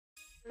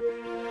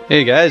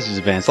Hey guys, this is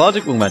Advanced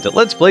Logic. Welcome back to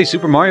Let's Play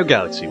Super Mario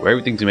Galaxy, where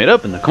everything's made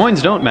up and the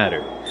coins don't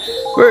matter.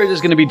 We're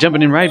just gonna be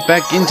jumping in right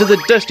back into the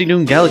Dusty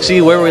Doom Galaxy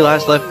where we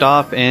last left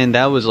off, and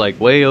that was like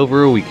way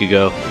over a week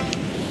ago.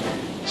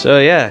 So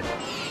yeah,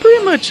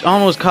 pretty much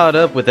almost caught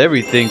up with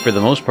everything for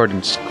the most part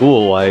in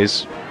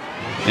school-wise.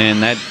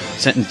 And that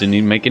sentence didn't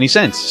even make any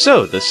sense.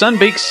 So, the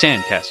Sun-Baked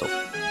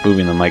Sandcastle.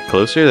 Moving the mic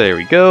closer, there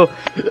we go.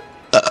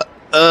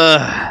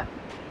 I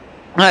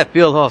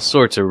feel all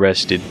sorts of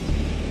rested.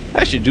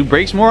 I should do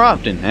breaks more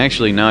often.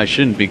 Actually, no, I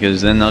shouldn't,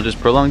 because then I'll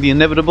just prolong the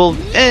inevitable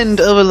end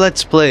of a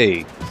Let's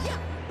Play.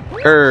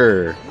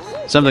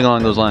 Something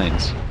along those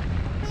lines.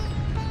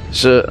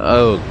 So,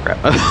 oh crap.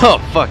 Oh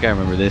fuck, I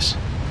remember this.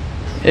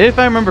 If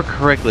I remember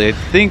correctly, I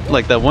think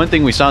like that one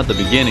thing we saw at the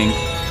beginning,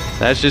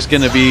 that's just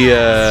gonna be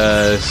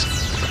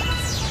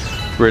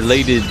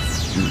related.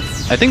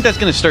 I think that's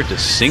gonna start to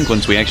sink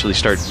once we actually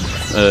start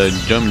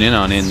jumping in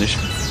on it.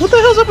 What the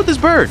hell's up with this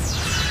bird?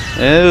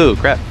 Oh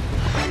crap.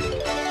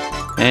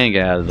 And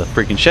get out of the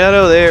freaking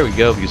shadow. There we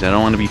go, because I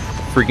don't want to be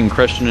freaking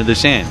crushed into the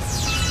sand.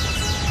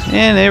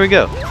 And there we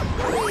go.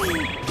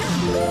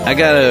 I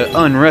gotta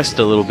unrest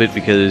a little bit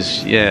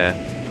because, yeah,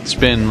 it's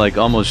been like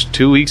almost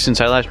 2 weeks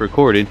since I last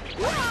recorded.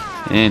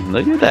 And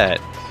look at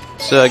that.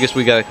 So I guess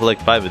we gotta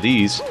collect 5 of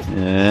these.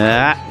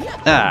 And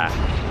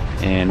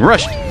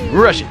rush it.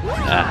 Rush it.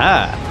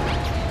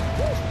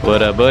 Aha.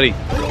 What up, buddy?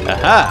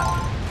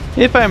 Aha.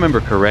 If I remember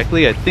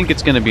correctly, I think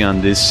it's gonna be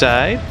on this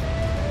side.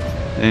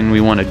 And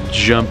we want to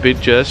jump it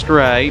just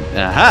right.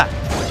 Aha!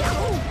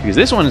 Because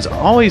this one is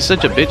always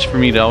such a bitch for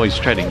me to always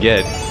try to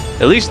get.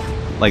 At least,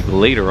 like,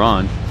 later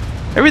on.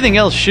 Everything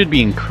else should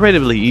be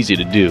incredibly easy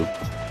to do.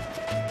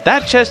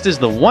 That chest is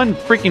the one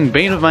freaking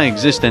bane of my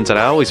existence that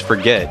I always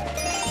forget.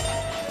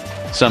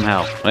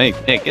 Somehow. Hey,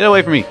 get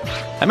away from me.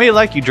 I may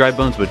like you, Dry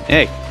Bones, but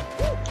hey.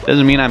 That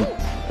doesn't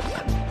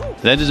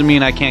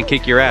mean I can't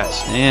kick your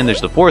ass. And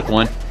there's the 4th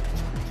one.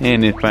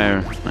 And if I...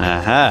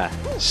 Aha!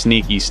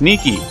 Sneaky,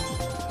 sneaky.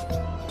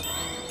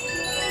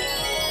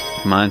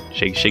 Come on,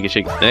 shake, shake it,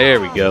 shake it.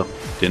 There we go.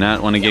 Do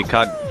not want to get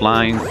caught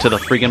flying to the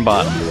freaking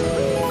bottom.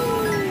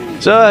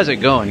 So how's it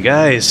going,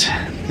 guys?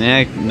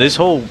 Yeah, this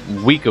whole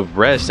week of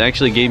rest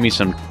actually gave me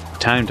some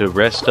time to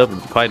rest up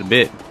quite a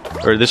bit.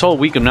 Or this whole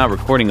week of not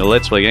recording a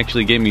Let's Play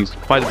actually gave me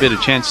quite a bit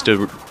of chance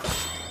to...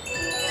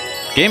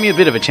 Gave me a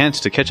bit of a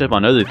chance to catch up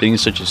on other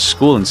things such as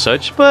school and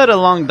such. But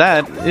along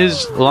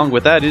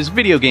with that is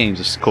video games,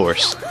 of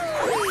course.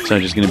 So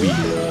I'm just gonna be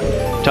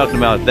talking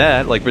about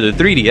that. Like for the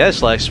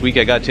 3DS last week,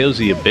 I got Tales of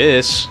the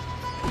Abyss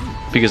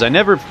because I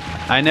never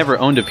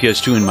owned a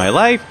PS2 in my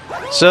life,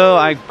 so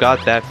I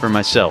got that for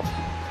myself.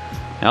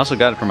 I also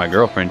got it for my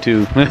girlfriend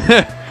too.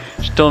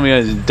 She told me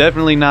it's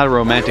definitely not a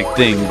romantic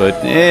thing, but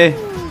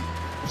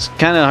it's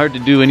kind of hard to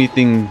do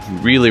anything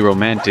really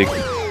romantic.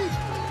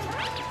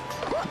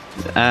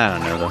 I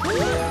don't know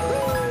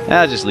though.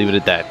 I'll just leave it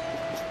at that.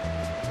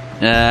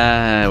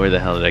 Where the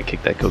hell did I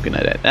kick that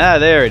coconut at?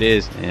 There it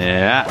is.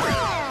 Yeah.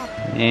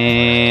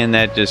 And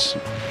that just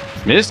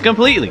missed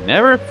completely.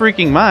 Never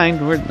freaking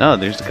mind. Oh,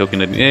 there's the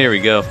coconut. There we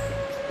go.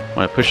 I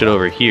want to push it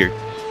over here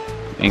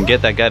and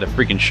get that guy to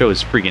freaking show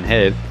his freaking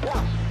head.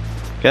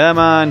 Come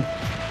on.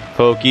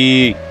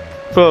 Pokey.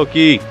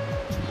 Pokey.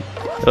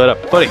 What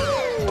up, buddy?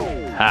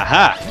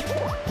 Haha.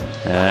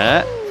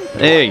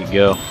 There you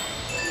go.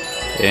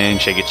 And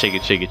shake it, shake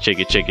it, shake it, shake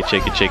it, shake it,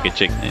 shake it, shake it,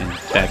 shake it. And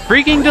that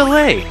freaking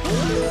delay.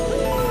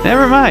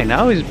 Never mind. I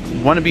always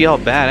want to be all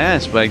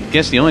badass, but I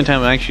guess the only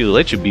time I actually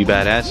let you be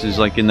badass is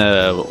like in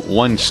the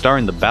 1 star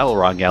in the Battle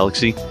Rock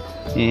Galaxy.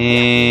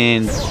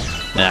 And...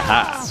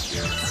 aha.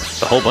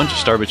 A whole bunch of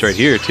star bits right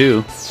here,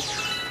 too.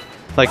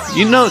 Like,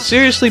 you know,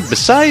 seriously,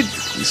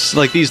 besides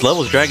like these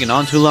levels dragging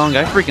on too long,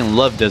 I freaking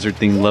love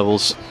desert-themed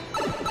levels.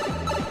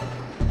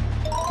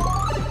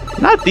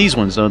 Not these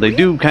ones, though. They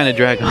do kind of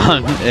drag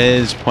on,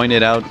 as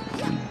pointed out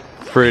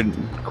for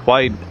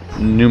quite a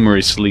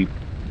numerous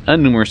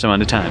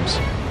amount of times.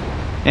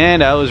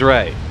 And I was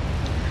right.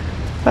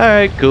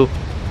 Alright, cool.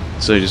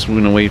 So just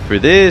gonna wait for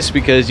this,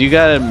 because you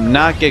gotta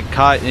not get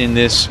caught in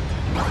this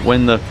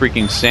when the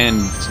freaking sand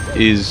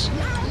is...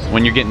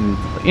 when you're getting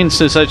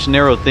into such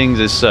narrow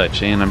things as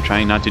such. And I'm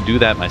trying not to do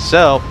that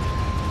myself.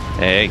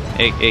 Hey.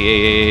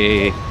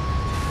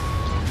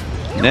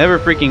 Never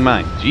freaking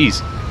mind.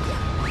 Jeez.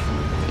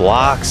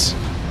 Blocks.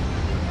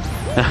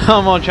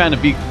 I'm all trying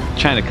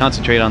to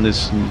concentrate on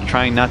this,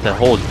 trying not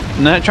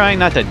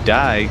to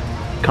die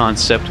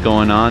concept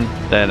going on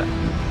that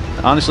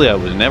honestly I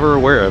was never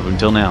aware of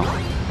until now.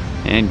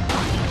 And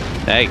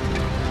hey,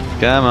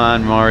 come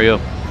on, Mario,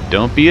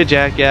 don't be a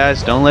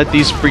jackass. Don't let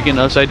these freaking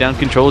upside down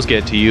controls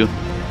get to you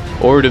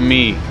or to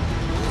me.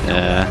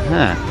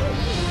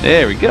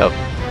 There we go.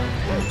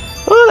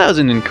 Well, that was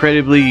an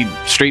incredibly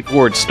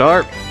straightforward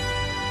start.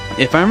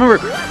 If I remember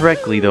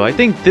correctly, though, I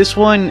think this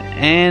one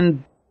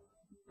and...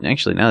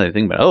 Actually, now that I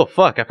think about it... Oh,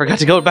 fuck, I forgot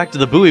to go back to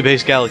the Buoy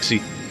Base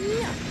Galaxy.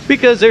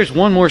 Because there's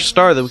one more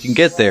star that we can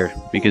get there.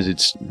 Because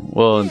it's...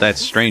 well,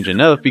 that's strange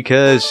enough,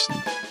 because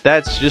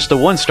that's just a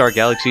one-star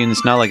galaxy and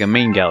it's not like a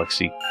main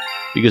galaxy.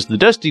 Because the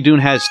Dusty Dune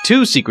has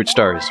 2 secret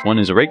stars. One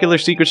is a regular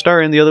secret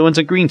star and the other one's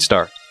a green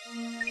star.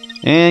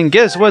 And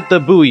guess what the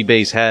Bowie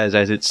base has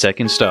as its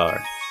 2nd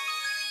star?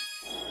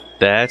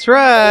 That's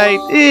right!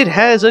 It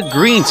has a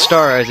green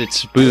star as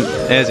its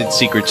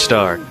secret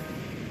star.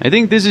 I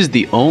think this is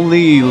the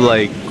only,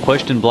 like,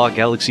 question block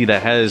galaxy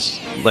that has,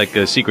 like,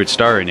 a secret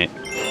star in it.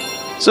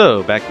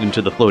 So, back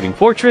into the floating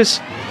fortress,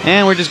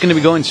 and we're just going to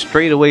be going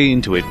straight away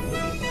into it.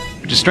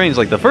 Which is strange,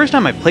 like, the first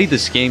time I played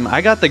this game,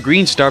 I got the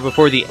green star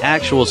before the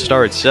actual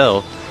star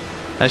itself.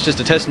 That's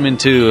just a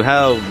testament to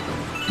how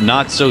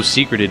not so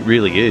secret it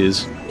really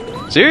is.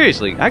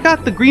 Seriously, I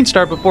got the green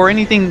star before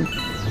any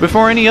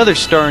other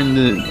star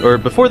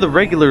before the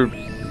regular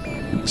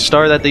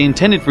star that they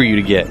intended for you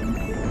to get.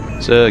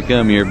 So,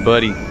 come here,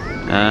 buddy.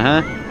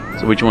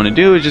 So what you want to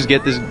do is just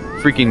get this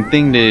freaking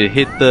thing to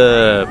hit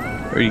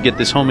or you get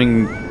this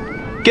homing,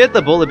 get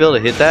the bullet bill to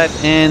hit that,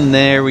 and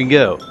there we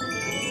go.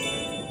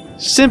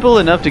 Simple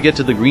enough to get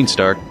to the green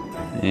star.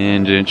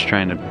 And just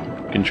trying to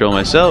control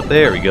myself,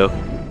 there we go.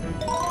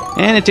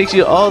 And it takes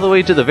you all the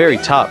way to the very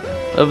top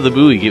of the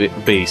Bowie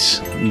base.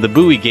 The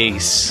Bowie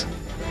Gase.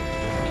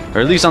 Or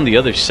at least on the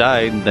other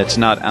side, that's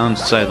not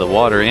outside the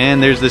water.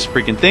 And there's this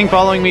freaking thing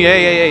following me.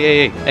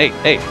 Hey.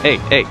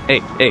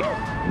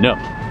 No.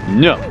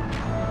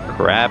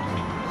 Crap.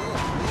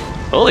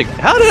 Holy,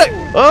 how did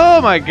I?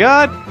 Oh my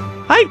god!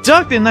 I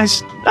ducked and I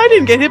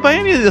didn't get hit by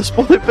any of those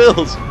bullet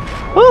bills.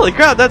 Holy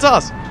crap, that's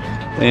awesome.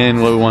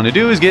 And what we want to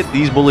do is get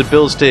these bullet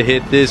bills to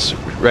hit this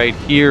right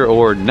here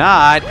or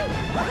not.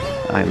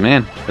 Oh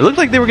man, it looked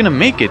like they were gonna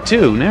make it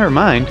too. Never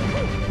mind.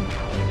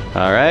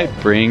 All right,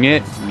 bring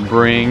it.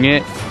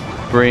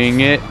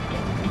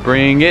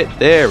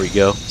 There we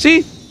go.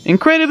 See,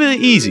 incredibly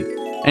easy.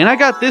 And I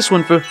got this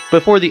one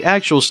before the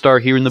actual star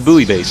here in the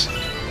Bowie base.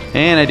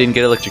 And I didn't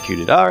get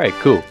electrocuted. Alright,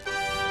 cool.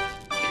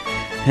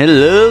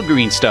 Hello,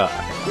 green star.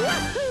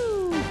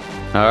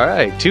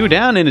 Alright, 2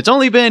 down and it's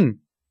only been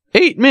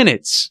 8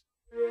 minutes.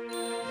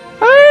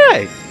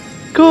 Alright,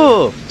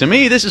 cool. To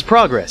me, this is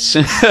progress.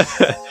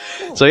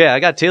 So yeah, I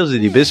got Tales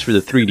of the Abyss for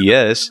the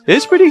 3DS.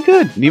 It's pretty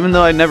good, even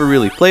though I never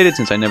really played it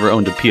since I never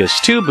owned a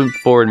PS2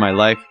 before in my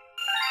life.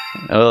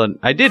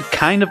 I did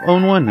kind of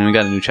own one, and we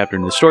got a new chapter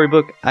in the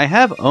storybook. I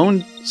have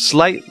kind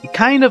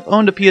of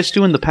owned a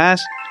PS2 in the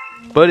past,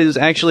 but it was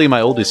actually my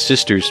oldest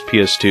sister's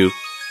PS2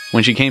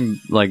 when she came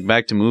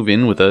back to move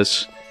in with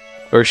us,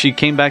 or she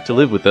came back to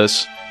live with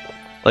us.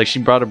 Like, she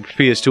brought her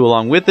PS2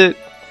 along with it,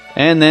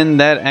 and then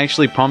that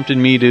actually prompted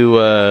me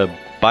to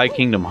buy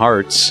Kingdom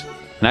Hearts.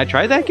 And I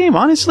tried that game,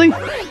 honestly.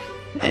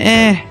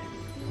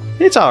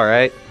 It's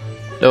alright.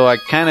 Though I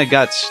kind of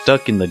got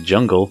stuck in the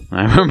jungle.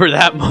 I remember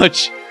that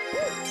much.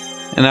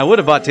 And I would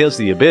have bought Tales of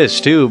the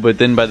Abyss too, but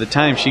then by the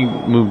time she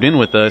moved in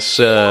with us,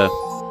 like,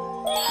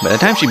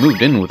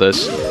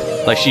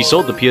 she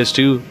sold the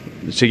PS2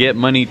 to get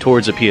money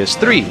towards a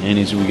PS3. And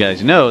as you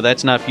guys know,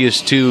 that's not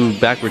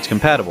PS2 backwards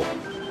compatible.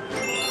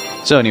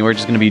 So anyway, we're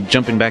just going to be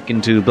jumping back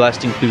into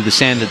blasting through the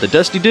sand at the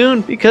Dusty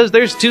Dune, because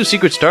there's 2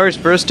 secret stars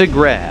for us to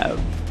grab.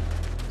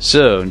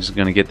 So, I'm just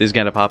gonna get this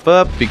guy to pop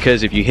up,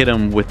 because if you hit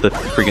him with the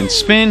friggin'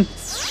 spin,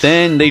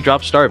 then they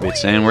drop star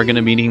bits, and we're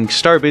gonna be needing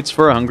star bits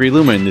for a Hungry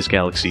Luma in this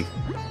galaxy.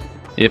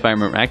 If I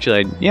remember.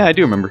 Actually, I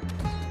do remember.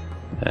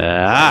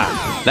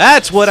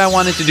 That's what I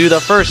wanted to do the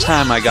first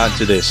time I got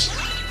to this.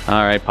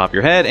 Alright, pop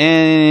your head,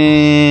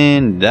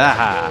 and...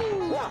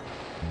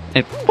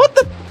 And what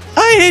the...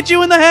 I hit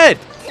you in the head!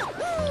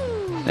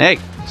 Hey,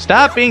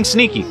 stop being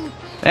sneaky.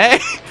 Hey,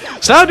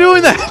 stop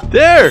doing that!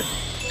 There!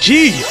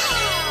 Jeez!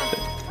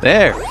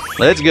 There,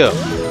 let's go.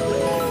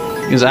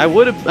 Because I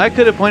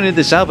could have pointed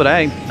this out, but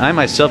I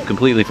myself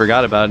completely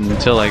forgot about it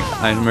until I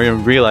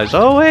realized,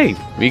 oh wait,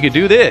 we could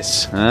do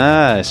this.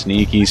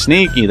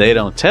 Sneaky, they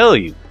don't tell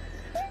you.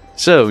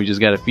 So we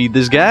just gotta feed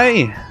this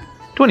guy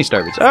 20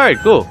 star bits. Alright,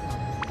 cool.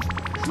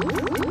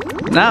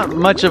 Not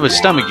much of a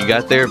stomach you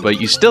got there, but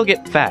you still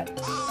get fat.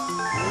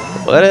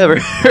 Whatever.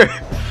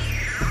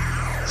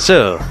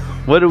 So,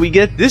 what do we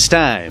get this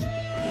time?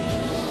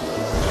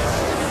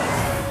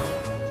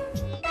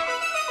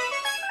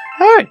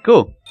 Alright,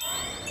 cool.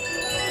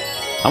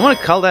 I want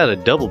to call that a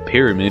double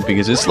pyramid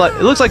because it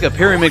looks like a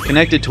pyramid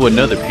connected to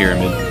another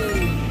pyramid.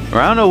 Or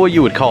I don't know what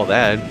you would call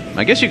that.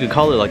 I guess you could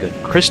call it like a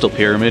crystal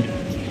pyramid.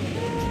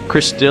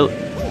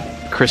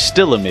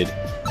 Crystallamid.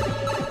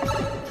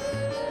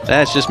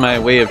 That's just my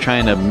way of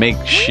trying to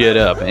make shit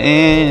up.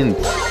 And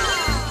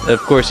of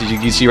course, as you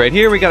can see right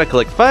here, we gotta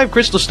collect 5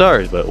 crystal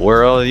stars. But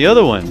where are all the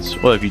other ones?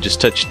 Well, if you just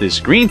touch this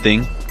green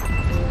thing,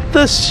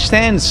 the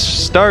sands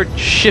start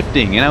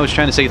shifting. And I was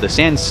trying to say the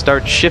sands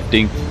start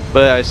shifting,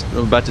 but I was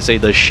about to say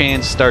the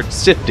shands start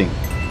sifting.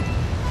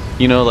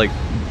 You know, like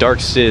Dark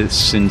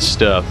Siths and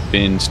stuff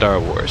in Star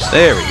Wars.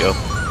 There we go.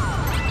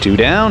 2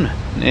 down.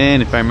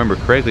 And if I remember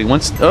correctly,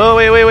 once... Oh,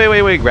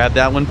 wait. Grab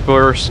that one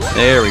first.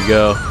 There we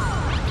go.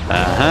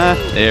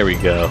 There we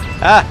go.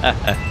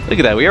 Look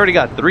at that. We already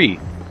got 3.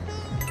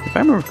 If I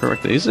remember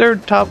correctly, is there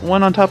a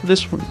one on top of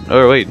this one?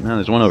 Oh, wait. No,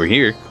 there's one over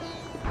here.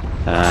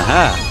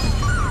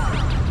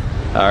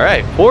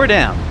 Alright, 4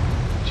 down.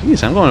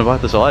 Jeez, I'm going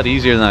about this a lot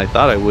easier than I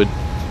thought I would.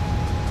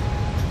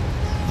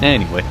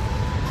 Anyway.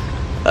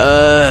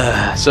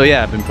 So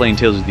yeah, I've been playing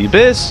Tales of the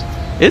Abyss.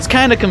 It's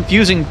kind of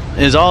confusing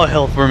as all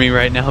hell for me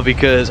right now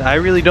because I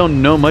really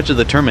don't know much of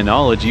the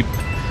terminology.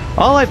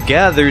 All I've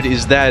gathered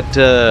is that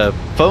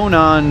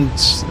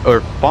phonons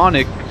or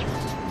phonic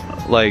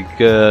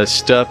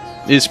stuff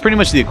is pretty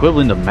much the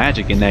equivalent of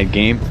magic in that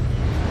game,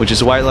 which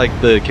is why like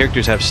the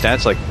characters have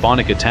stats like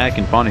phonic attack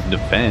and phonic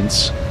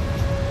defense.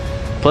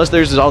 Plus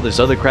there's all this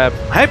other crap.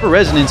 Hyper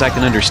resonance I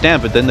can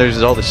understand, but then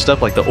there's all this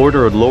stuff like the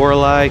Order of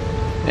Lorelei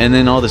and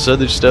then all this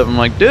other stuff. I'm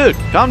like, dude,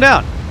 calm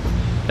down.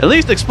 At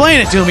least explain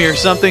it to me or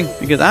something,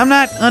 because I'm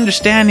not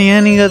understanding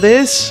any of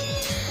this.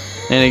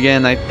 And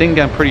again,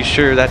 I'm pretty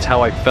sure that's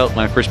how I felt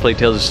when I first played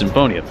Tales of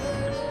Symphonia.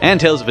 And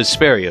Tales of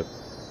Vesperia.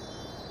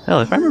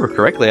 Hell, if I remember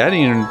correctly, I didn't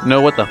even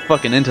know what the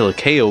fucking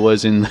Entelekea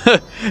was in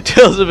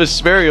Tales of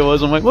Vesperia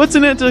was. I'm like, what's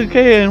an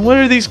Entelekea and what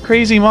are these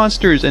crazy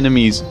monsters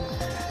enemies?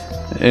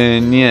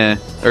 And yeah,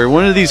 or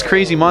one of these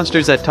crazy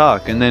monsters that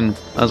talk. And then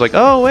I was like,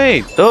 oh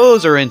wait,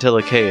 those are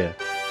Entelekea.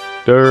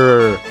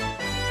 Durr.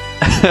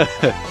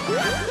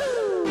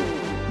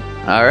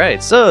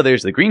 Alright, so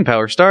there's the green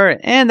power star,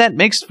 and that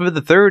makes for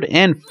the third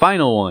and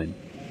final one.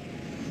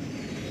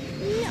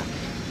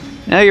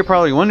 Now you're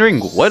probably wondering,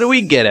 what do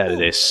we get out of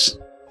this?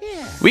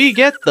 We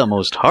get the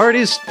most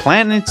hardest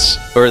planets,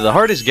 or the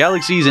hardest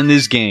galaxies in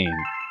this game.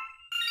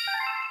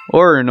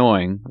 Or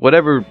annoying,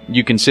 whatever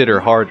you consider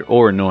hard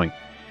or annoying.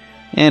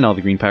 And all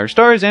the green power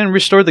stars, and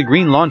restore the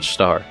green launch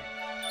star.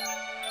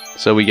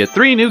 So we get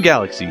 3 new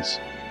galaxies.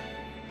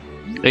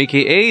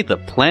 AKA the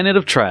Planet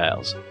of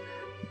Trials.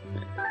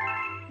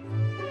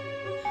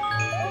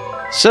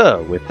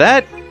 So, with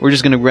that, we're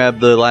just going to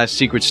grab the last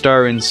secret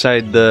star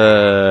inside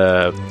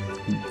the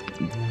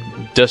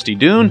Dusty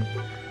Dune.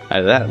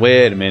 Out of that,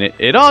 wait a minute.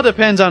 It all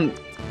depends on...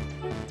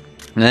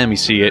 Let me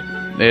see it.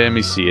 Let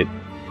me see it.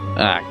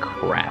 Ah,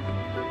 crap.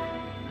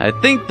 I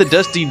think the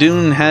Dusty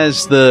Dune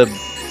has the...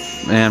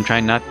 I'm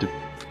trying not to...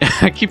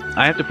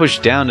 I have to push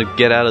down to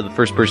get out of the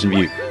first person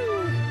view.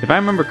 If I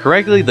remember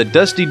correctly, the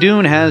Dusty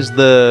Dune has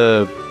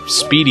the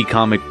Speedy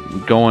comic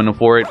going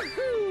for it.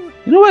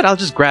 You know what? I'll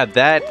just grab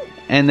that.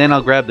 And then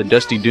I'll grab the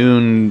Dusty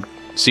Dune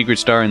Secret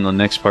Star in the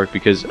next part,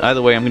 because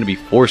either way I'm going to be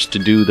forced to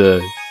do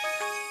the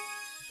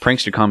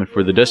Prankster comic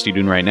for the Dusty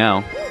Dune right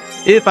now,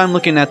 if I'm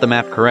looking at the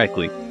map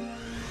correctly.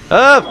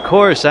 Of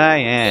course I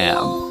am.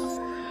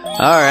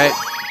 Alright,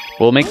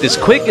 we'll make this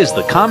quick as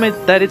the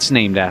comet that it's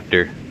named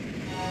after.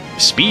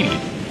 Speedy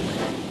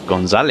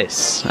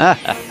Gonzalez. Shut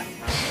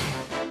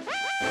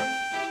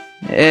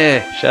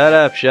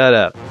up, shut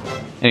up.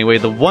 Anyway,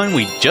 the one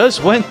we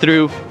just went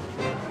through,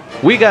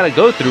 we gotta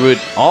go through it,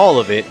 all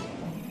of it,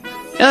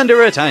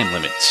 under a time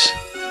limit.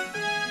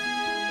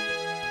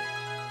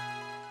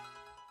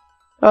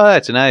 Oh,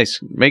 that's nice.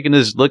 Making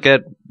us look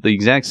at the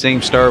exact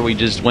same star we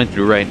just went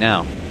through right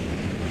now.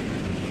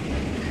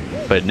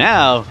 But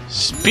now,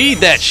 speed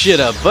that shit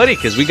up, buddy,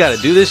 because we gotta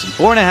do this in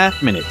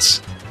 4.5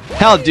 minutes.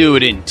 I'll do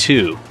it in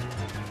 2.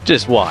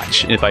 Just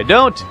watch. If I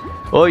don't,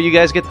 well, you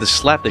guys get to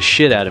slap the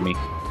shit out of me.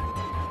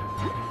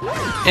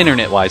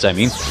 Internet-wise, I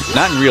mean.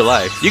 Not in real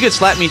life. You could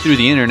slap me through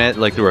the internet,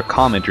 like through a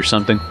comment or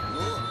something.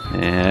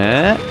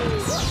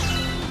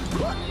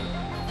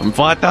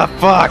 What the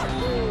fuck?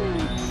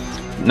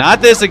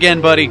 Not this again,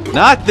 buddy.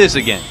 Not this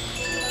again.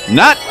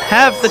 Not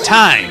have the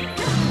time.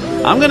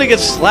 I'm gonna get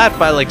slapped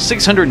by like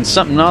 600 and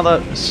something,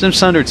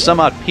 600 some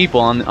odd people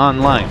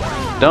online.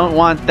 Don't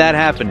want that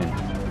happening.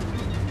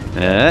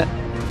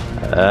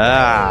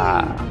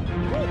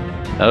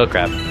 Oh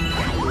crap.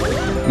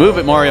 Move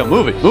it, Mario.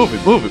 Move it. Move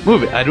it. Move it.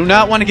 Move it. I do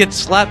not want to get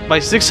slapped by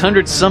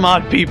 600 some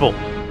odd people.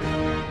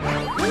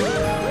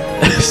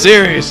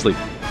 Seriously.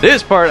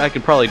 This part I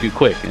could probably do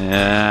quick.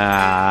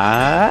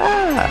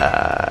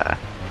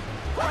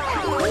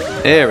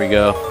 There we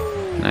go.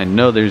 I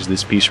know there's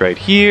this piece right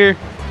here.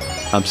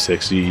 I'm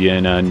sexy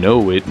and I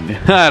know it.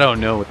 I don't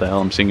know what the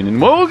hell I'm singing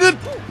anymore. Oh, good.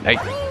 Hey.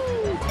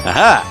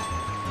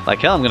 Aha. Like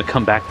hell, I'm going to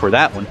come back for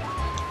that one.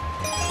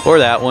 Or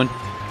that one.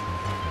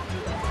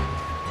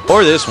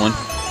 Or this one.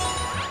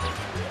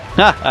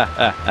 Ha ha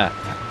ha ha.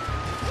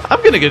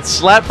 I'm gonna get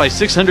slapped by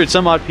 600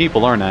 some odd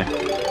people, aren't I?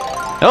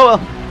 Oh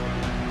well.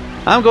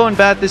 I'm going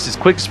about this as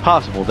quick as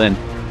possible then.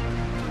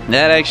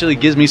 That actually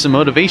gives me some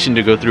motivation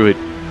to go through it.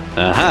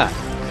 Aha.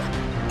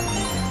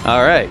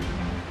 Alright.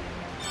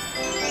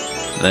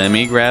 Let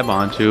me grab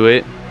onto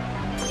it.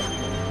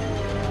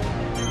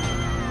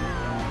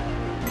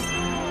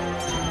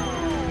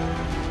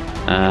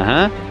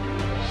 Uh-huh.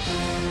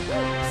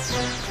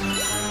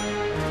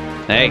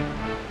 Hey,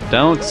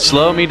 don't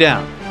slow me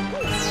down.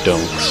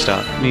 Don't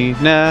stop me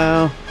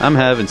now. I'm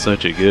having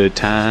such a good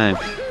time.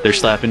 They're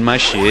slapping my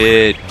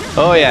shit.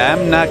 Oh yeah,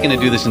 I'm not gonna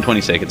do this in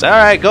 20 seconds.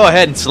 Alright, go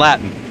ahead and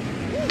slap me.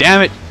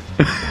 Damn it.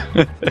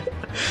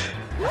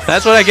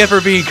 That's what I get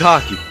for being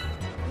cocky.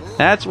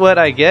 That's what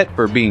I get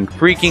for being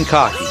freaking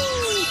cocky.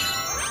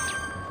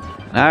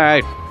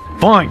 Alright,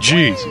 fine,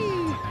 jeez.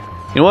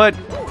 You know what?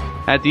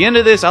 At the end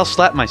of this, I'll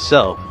slap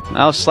myself.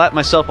 I'll slap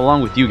myself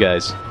along with you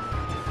guys.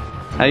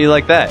 How do you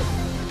like that?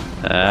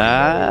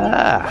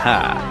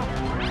 Ah-ha.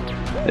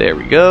 There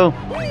we go.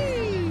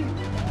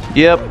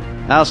 Yep,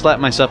 I'll slap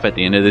myself at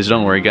the end of this,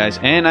 don't worry guys,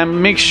 and I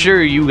make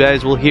sure you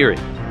guys will hear it.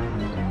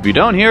 If you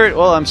don't hear it,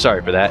 well, I'm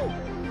sorry for that.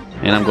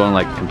 And I'm going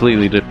like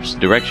completely different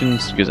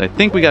directions, because I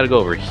think we gotta go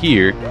over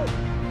here.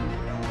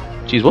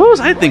 Jeez, what was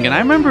I thinking? I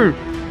remember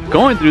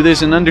going through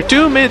this in under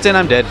 2 minutes and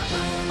I'm dead.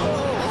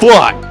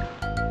 Fuck!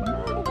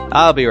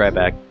 I'll be right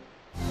back.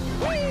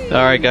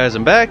 Alright guys,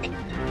 I'm back.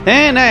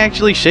 And I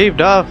actually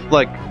shaved off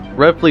like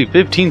roughly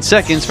 15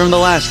 seconds from the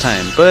last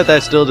time, but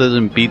that still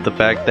doesn't beat the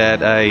fact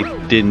that I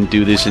didn't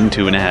do this in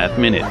 2.5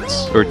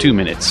 minutes, or 2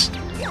 minutes,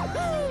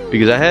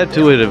 because I had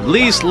to have at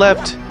least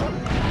left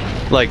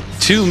like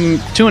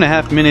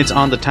 2.5 minutes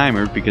on the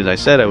timer, because I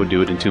said I would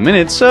do it in 2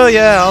 minutes. So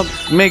yeah,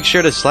 I'll make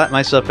sure to slap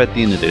myself at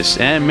the end of this,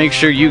 and make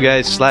sure you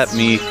guys slap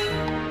me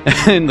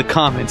in the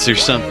comments or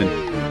something.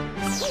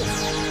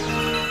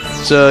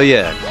 So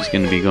yeah, just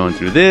gonna be going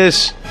through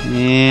this.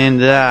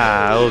 And,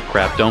 oh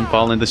crap, don't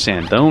fall in the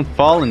sand. Don't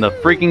fall in the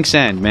freaking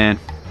sand, man.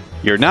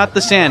 You're not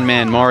the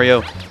Sandman,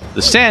 Mario.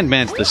 The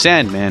Sandman's the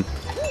Sandman.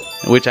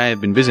 Which I have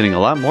been visiting a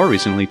lot more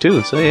recently,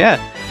 too. So, yeah.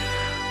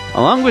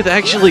 Along with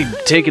actually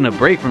taking a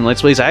break from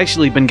Let's Plays, I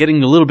actually been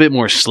getting a little bit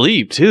more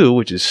sleep, too,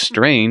 which is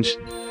strange.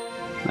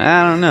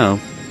 I don't know.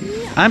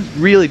 I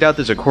really doubt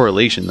there's a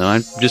correlation, though.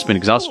 I've just been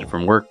exhausted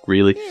from work,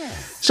 really.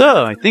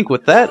 So, I think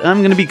with that, I'm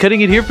going to be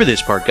cutting it here for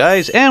this part,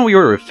 guys, and we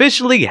are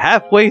officially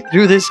halfway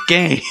through this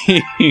game.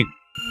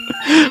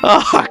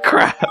 Oh,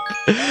 crap.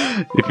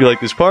 If you like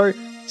this part,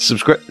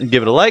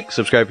 give it a like,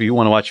 subscribe if you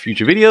want to watch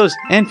future videos,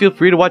 and feel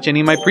free to watch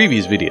any of my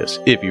previous videos,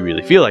 if you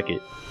really feel like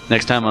it.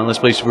 Next time on Let's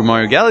Play Super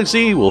Mario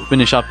Galaxy, we'll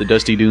finish off the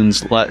Dusty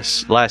Dunes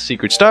last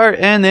secret star,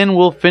 and then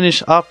we'll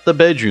finish off the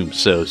bedroom.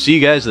 So, see you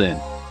guys then.